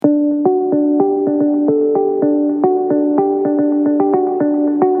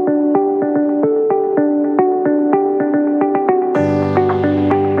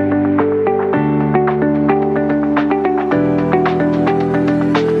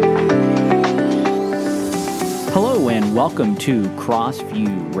welcome to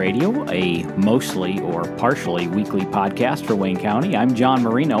Crossview Radio, a mostly or partially weekly podcast for Wayne County. I'm John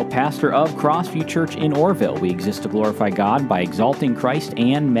Marino, pastor of Crossview Church in Orrville. We exist to glorify God by exalting Christ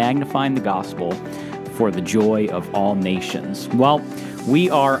and magnifying the gospel for the joy of all nations. Well, we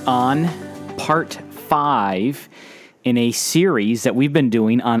are on part 5 in a series that we've been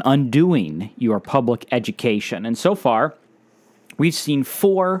doing on undoing your public education. And so far, we've seen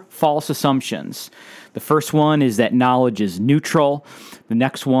 4 false assumptions. The first one is that knowledge is neutral. The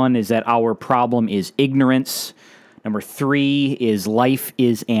next one is that our problem is ignorance. Number 3 is life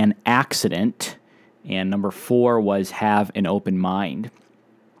is an accident. And number 4 was have an open mind.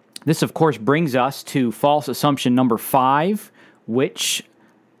 This, of course, brings us to false assumption number 5, which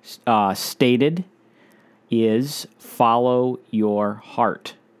stated is follow your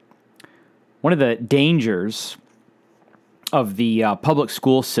heart. One of the dangers of the public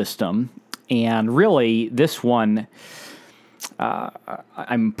school system, and really this one,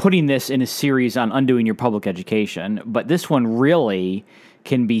 I'm putting this in a series on undoing your public education, but this one really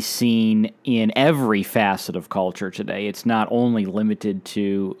can be seen in every facet of culture today. It's not only limited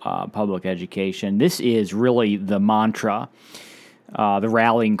to public education. This is really the mantra, the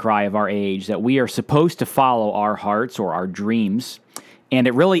rallying cry of our age, that we are supposed to follow our hearts or our dreams, and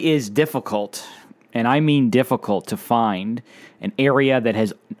it really is difficult. And I mean difficult to find an area that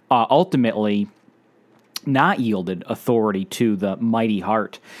has ultimately not yielded authority to the mighty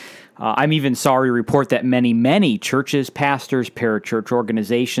heart. I'm even sorry to report that many churches, pastors, parachurch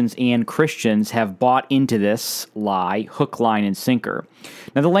organizations, and Christians have bought into this lie, hook, line, and sinker.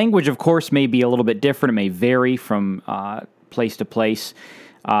 Now, the language, of course, may be a little bit different. It may vary from place to place.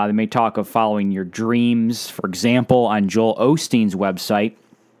 They may talk of following your dreams. For example, on Joel Osteen's website,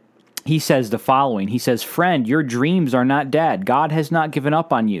 he says the following. He says, "Friend, your dreams are not dead. God has not given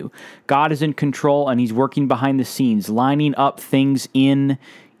up on you. God is in control, and He's working behind the scenes, lining up things in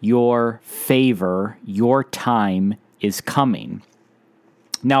your favor. Your time is coming."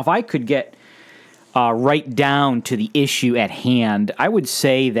 Now, if I could get right down to the issue at hand, I would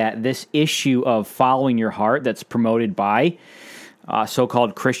say that this issue of following your heart that's promoted by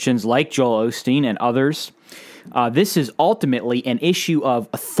so-called Christians like Joel Osteen and others, this is ultimately an issue of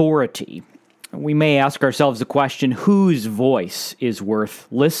authority. We may ask ourselves the question, whose voice is worth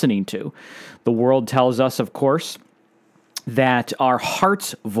listening to? The world tells us, of course, that our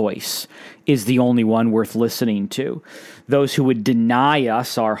heart's voice is the only one worth listening to. Those who would deny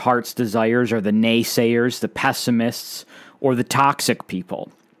us our heart's desires are the naysayers, the pessimists, or the toxic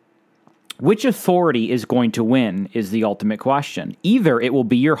people. Which authority is going to win is the ultimate question. Either it will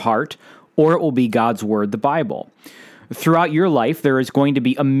be your heart or it will be God's Word, the Bible. Throughout your life, there is going to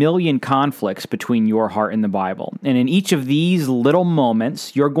be a million conflicts between your heart and the Bible. And in each of these little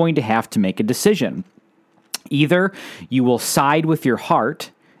moments, you're going to have to make a decision. Either you will side with your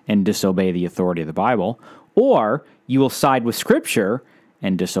heart and disobey the authority of the Bible, or you will side with Scripture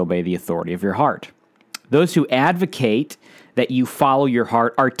and disobey the authority of your heart. Those who advocate that you follow your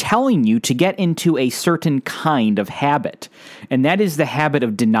heart are telling you to get into a certain kind of habit, and that is the habit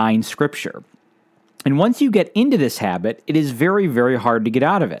of denying Scripture. And once you get into this habit, it is very, very hard to get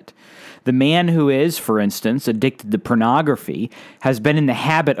out of it. The man who is, for instance, addicted to pornography has been in the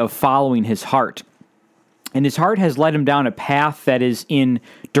habit of following his heart, and his heart has led him down a path that is in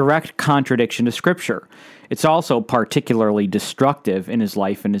direct contradiction to Scripture. It's also particularly destructive in his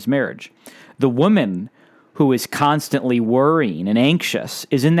life and his marriage. The woman who is constantly worrying and anxious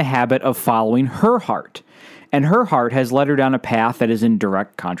is in the habit of following her heart. And her heart has led her down a path that is in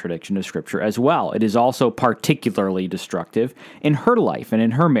direct contradiction to Scripture as well. It is also particularly destructive in her life and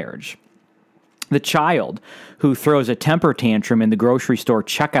in her marriage. The child who throws a temper tantrum in the grocery store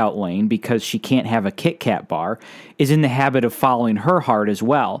checkout lane because she can't have a Kit Kat bar is in the habit of following her heart as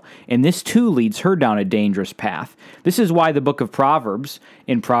well, and this too leads her down a dangerous path. This is why the book of Proverbs,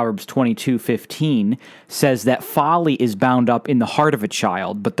 in Proverbs 22:15, says that folly is bound up in the heart of a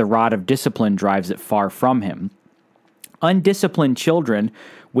child, but the rod of discipline drives it far from him. Undisciplined children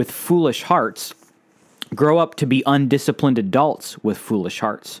with foolish hearts grow up to be undisciplined adults with foolish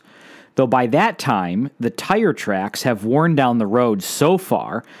hearts. Though by that time, the tire tracks have worn down the road so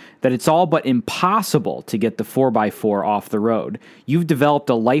far that it's all but impossible to get the 4x4 off the road. You've developed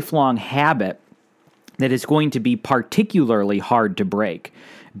a lifelong habit that is going to be particularly hard to break.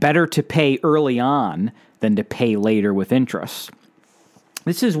 Better to pay early on than to pay later with interest.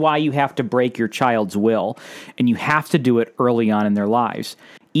 This is why you have to break your child's will, and you have to do it early on in their lives.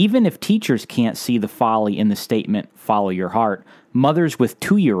 Even if teachers can't see the folly in the statement, follow your heart, mothers with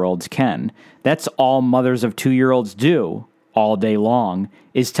 2-year-olds can. That's all mothers of 2-year-olds do, all day long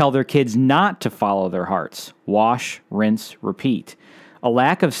is tell their kids not to follow their hearts. Wash, rinse, repeat. A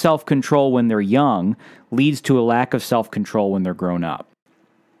lack of self-control when they're young leads to a lack of self-control when they're grown up.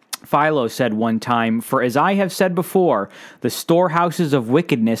 Philo said one time, "For as I have said before, the storehouses of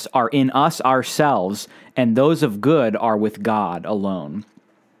wickedness are in us ourselves, and those of good are with God alone."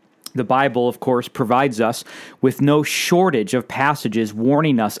 The Bible, of course, provides us with no shortage of passages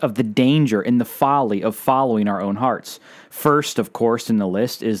warning us of the danger and the folly of following our own hearts. First, of course, in the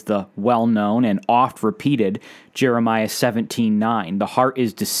list is the well-known and oft-repeated Jeremiah 17:9. "The heart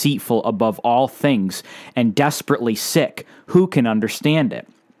is deceitful above all things and desperately sick. Who can understand it?"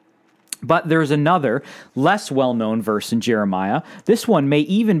 But there's another, less well-known verse in Jeremiah. This one may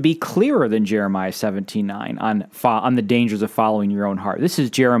even be clearer than Jeremiah 17:9 on the dangers of following your own heart. This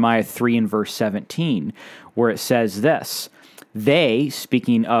is Jeremiah 3 and verse 17, where it says this, "They,"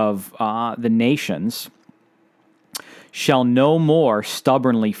 speaking of the nations, "shall no more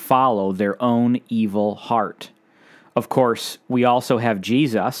stubbornly follow their own evil heart." Of course, we also have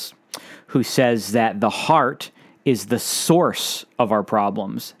Jesus, who says that the heart is the source of our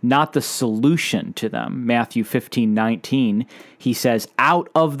problems, not the solution to them. Matthew 15:19, he says, "Out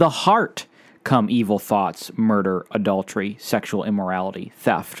of the heart come evil thoughts, murder, adultery, sexual immorality,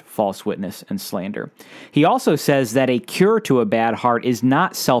 theft, false witness, and slander." He also says that a cure to a bad heart is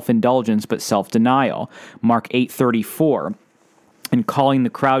not self-indulgence, but self-denial. Mark 8:34. And calling the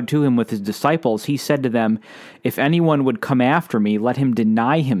crowd to him with his disciples, he said to them, "If anyone would come after me, let him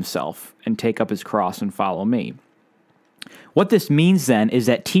deny himself and take up his cross and follow me." What this means then is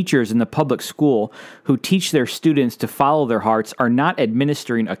that teachers in the public school who teach their students to follow their hearts are not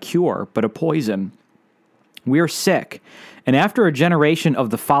administering a cure, but a poison. We are sick, and after a generation of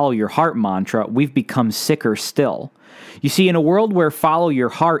the follow your heart mantra, we've become sicker still. You see, in a world where follow your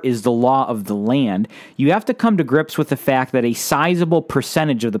heart is the law of the land, you have to come to grips with the fact that a sizable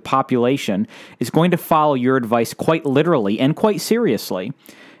percentage of the population is going to follow your advice quite literally and quite seriously.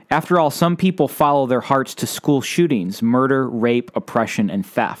 After all, some people follow their hearts to school shootings, murder, rape, oppression, and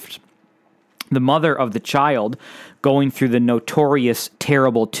theft. The mother of the child going through the notorious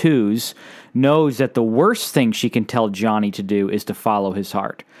terrible twos knows that the worst thing she can tell Johnny to do is to follow his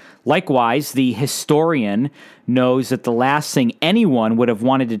heart. Likewise, the historian knows that the last thing anyone would have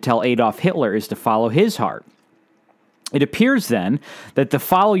wanted to tell Adolf Hitler is to follow his heart. It appears then that the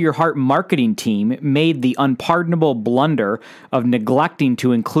Follow Your Heart marketing team made the unpardonable blunder of neglecting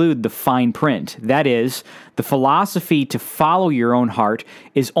to include the fine print. That is, the philosophy to follow your own heart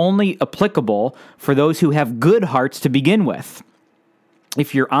is only applicable for those who have good hearts to begin with.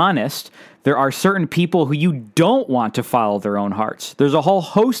 If you're honest, there are certain people who you don't want to follow their own hearts. There's a whole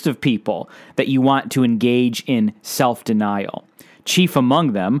host of people that you want to engage in self-denial. Chief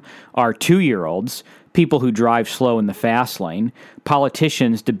among them are 2-year-olds, people who drive slow in the fast lane,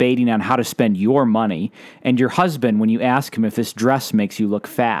 politicians debating on how to spend your money, and your husband when you ask him if this dress makes you look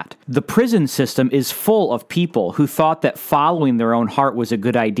fat. The prison system is full of people who thought that following their own heart was a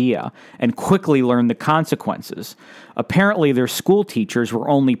good idea and quickly learned the consequences. Apparently, their school teachers were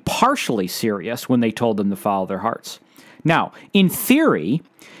only partially serious when they told them to follow their hearts. Now, in theory,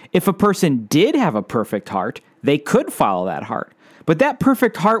 if a person did have a perfect heart, they could follow that heart. But that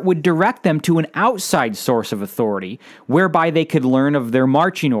perfect heart would direct them to an outside source of authority, whereby they could learn of their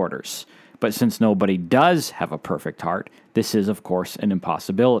marching orders. But since nobody does have a perfect heart, this is, of course, an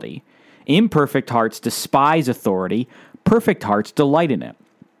impossibility. Imperfect hearts despise authority. Perfect hearts delight in it.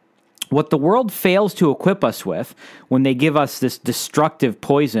 What the world fails to equip us with when they give us this destructive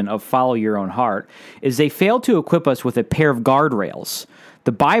poison of follow your own heart is they fail to equip us with a pair of guardrails.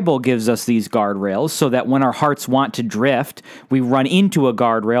 The Bible gives us these guardrails so that when our hearts want to drift, we run into a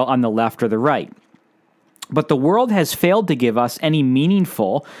guardrail on the left or the right. But the world has failed to give us any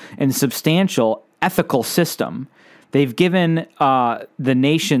meaningful and substantial ethical system. They've given the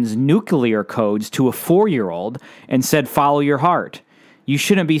nation's nuclear codes to a 4-year-old and said, follow your heart. You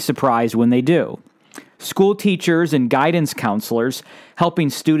shouldn't be surprised when they do. School teachers and guidance counselors helping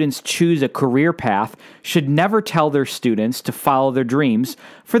students choose a career path should never tell their students to follow their dreams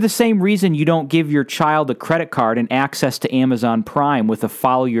for the same reason you don't give your child a credit card and access to Amazon Prime with a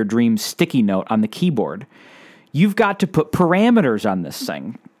follow your dreams sticky note on the keyboard. You've got to put parameters on this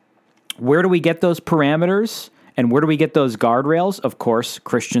thing. Where do we get those parameters? And where do we get those guardrails? Of course,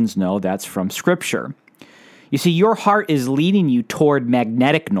 Christians know that's from Scripture. You see, your heart is leading you toward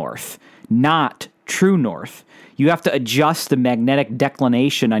magnetic north, not true north. You have to adjust the magnetic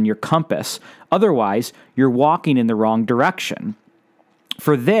declination on your compass. Otherwise, you're walking in the wrong direction.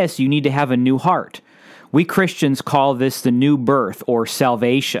 For this, you need to have a new heart. We Christians call this the new birth or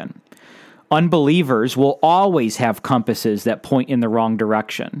salvation. Unbelievers will always have compasses that point in the wrong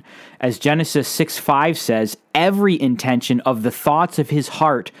direction. As Genesis 6:5 says, every intention of the thoughts of his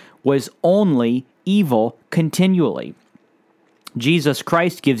heart was only evil continually. Jesus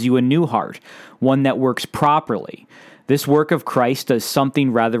Christ gives you a new heart, one that works properly. This work of Christ does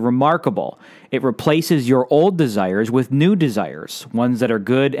something rather remarkable. It replaces your old desires with new desires, ones that are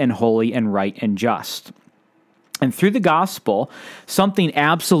good and holy and right and just. And through the gospel, something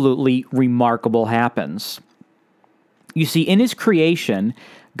absolutely remarkable happens. You see, in his creation,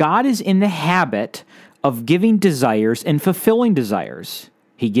 God is in the habit of giving desires and fulfilling desires.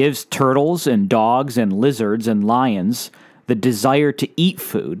 He gives turtles and dogs and lizards and lions the desire to eat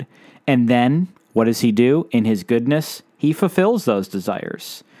food, and then, what does he do? In his goodness, he fulfills those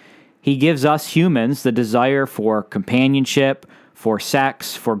desires. He gives us humans the desire for companionship, for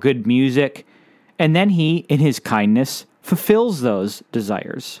sex, for good music, and then he, in his kindness, fulfills those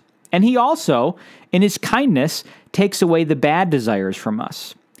desires. And he also, in his kindness, takes away the bad desires from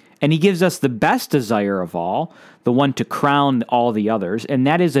us. And he gives us the best desire of all, the one to crown all the others, and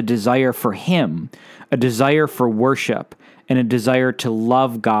that is a desire for him, a desire for worship, and a desire to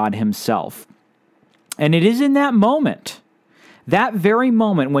love God himself. And it is in that moment, that very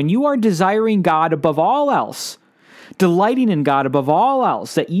moment, when you are desiring God above all else, delighting in God above all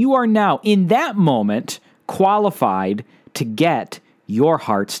else, that you are now, in that moment, qualified to get your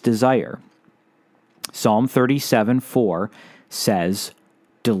heart's desire. Psalm 37:4 says,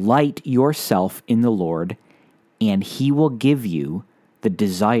 "Delight yourself in the Lord, and he will give you the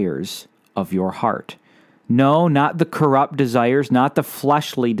desires of your heart." No, not the corrupt desires, not the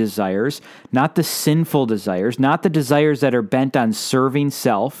fleshly desires, not the sinful desires, not the desires that are bent on serving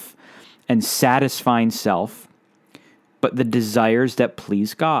self and satisfying self, but the desires that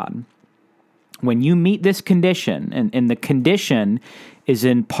please God. When you meet this condition, and the condition is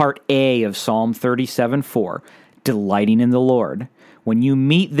in part A of Psalm 37:4, delighting in the Lord. When you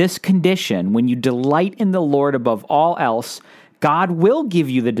meet this condition, when you delight in the Lord above all else, God will give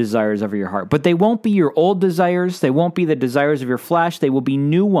you the desires of your heart, but they won't be your old desires. They won't be the desires of your flesh. They will be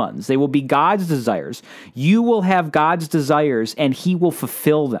new ones. They will be God's desires. You will have God's desires, and he will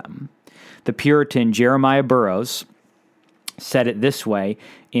fulfill them. The Puritan Jeremiah Burroughs said it this way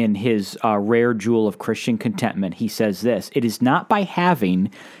in his Rare Jewel of Christian Contentment. He says this, "It is not by having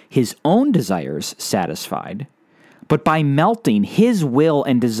his own desires satisfied, but by melting his will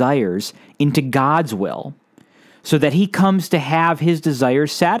and desires into God's will, so that he comes to have his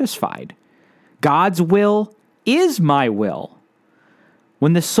desires satisfied. God's will is my will.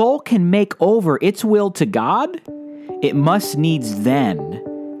 When the soul can make over its will to God, it must needs then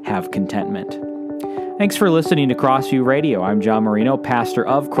have contentment." Thanks for listening to Crossview Radio. I'm John Marino, pastor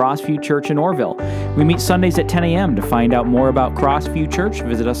of Crossview Church in Orville. We meet Sundays at 10 a.m. To find out more about Crossview Church,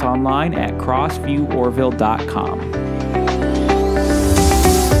 visit us online at crossvieworville.com.